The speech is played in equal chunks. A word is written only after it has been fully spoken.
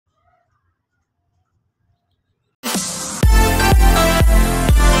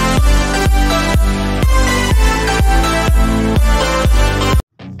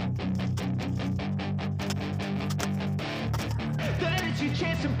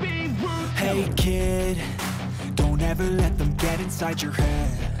Hey kid, don't ever let them get inside your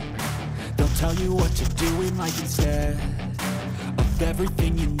head. They'll tell you what to do in life instead of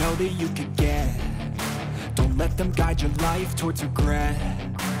everything you know that you could get. Don't let them guide your life towards regret.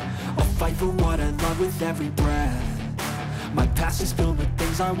 I'll fight for what I love with every breath. My past is filled with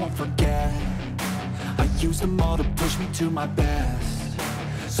things I won't forget. I use them all to push me to my best.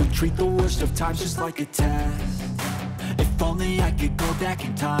 So treat the worst of times just like a test. If only I could go back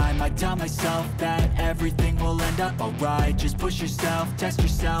in time, I'd tell myself that everything will end up alright. Just push yourself, test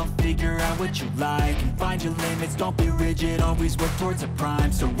yourself, figure out what you like, and find your limits, don't be rigid, always work towards a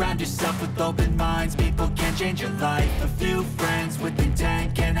prime. Surround yourself with open minds, people can change your life. A few friends with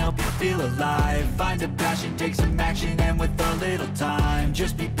intent can help you feel alive. Find a passion, take some action, and with a little time,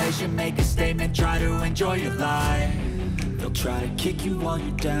 just be patient, make a statement, try to enjoy your life. They'll try to kick you while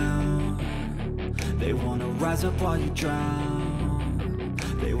you're down. They wanna rise up while you drown.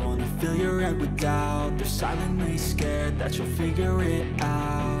 They wanna fill your head with doubt. They're silently scared that you'll figure it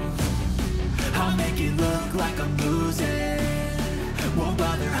out. I'll make it look like I'm losing, won't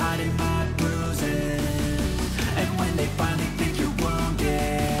bother hiding my bruises. And when they finally think you're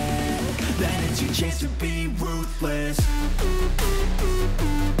wounded, then it's your chance to be ruthless.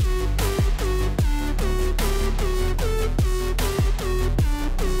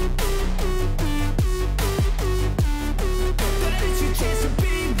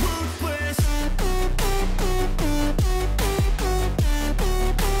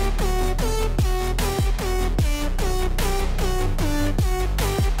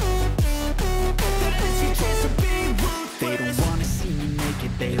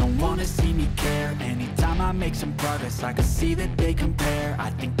 Make some progress, I can see that they compare. I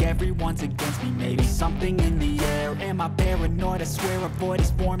think everyone's against me, maybe something in the air. Am I paranoid? I swear a void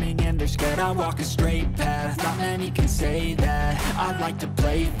is forming and they're scared. I walk a straight path, not many can say that. I like to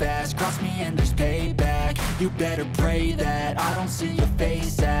play fast, cross me and there's payback. You better pray that I don't see your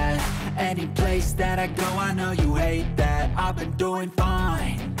face at any place that I go. I know you hate that. I've been doing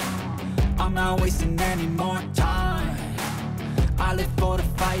fine, I'm not wasting any more time. I live for the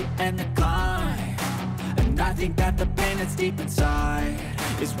fight and the climb. I think that the pain that's deep inside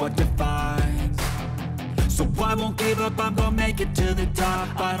is what defines. So I won't give up, I'm gonna make it to the top.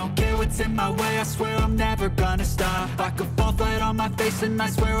 I don't care what's in my way, I swear I'm never gonna stop. I could fall flat on my face and I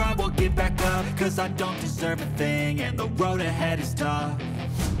swear I won't give back up. Cause I don't deserve a thing and the road ahead is tough.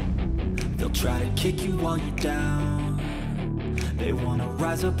 They'll try to kick you while you're down. They wanna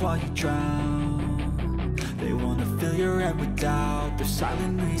rise up while you drown. They wanna fill your head with doubt. They're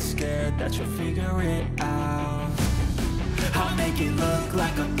silently scared that you'll figure it out. I'll make it look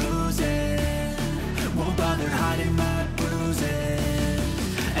like I'm losing, won't bother hiding my bruises.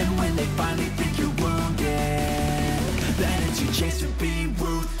 And when they finally think you're wounded, then it's your chance to be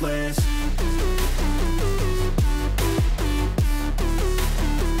ruthless.